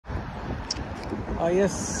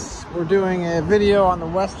Yes, we're doing a video on the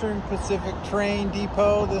Western Pacific Train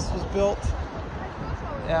Depot. This was built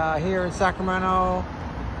here in Sacramento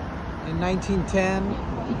in 1910.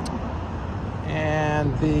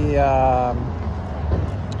 And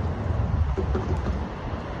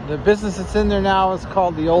the business that's in there now is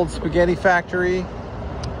called the Old Spaghetti Factory.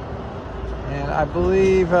 And I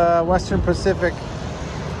believe Western Pacific,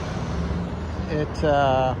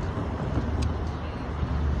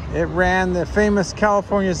 it ran the famous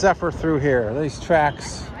California Zephyr through here. These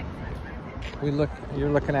tracks you're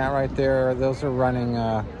looking at right there, those are running,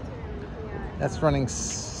 that's running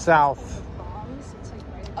south.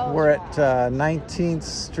 We're at 19th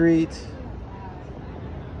Street.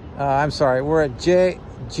 I'm sorry, we're at J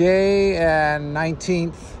and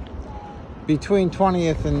 19th, between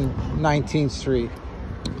 20th and 19th Street.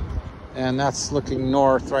 And that's looking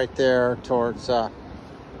north right there towards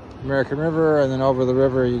American River, and then over the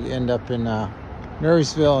river you end up in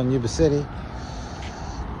Marysville and Yuba City.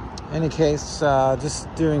 Any case,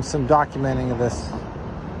 just doing some documenting of this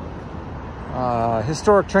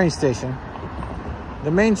historic train station.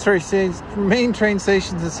 The main train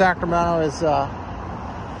stations in Sacramento is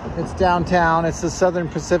it's downtown. It's the Southern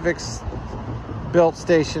Pacific's built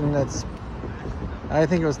station. That's, I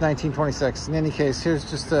think it was 1926. In any case, here's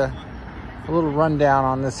just a little rundown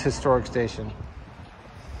on this historic station.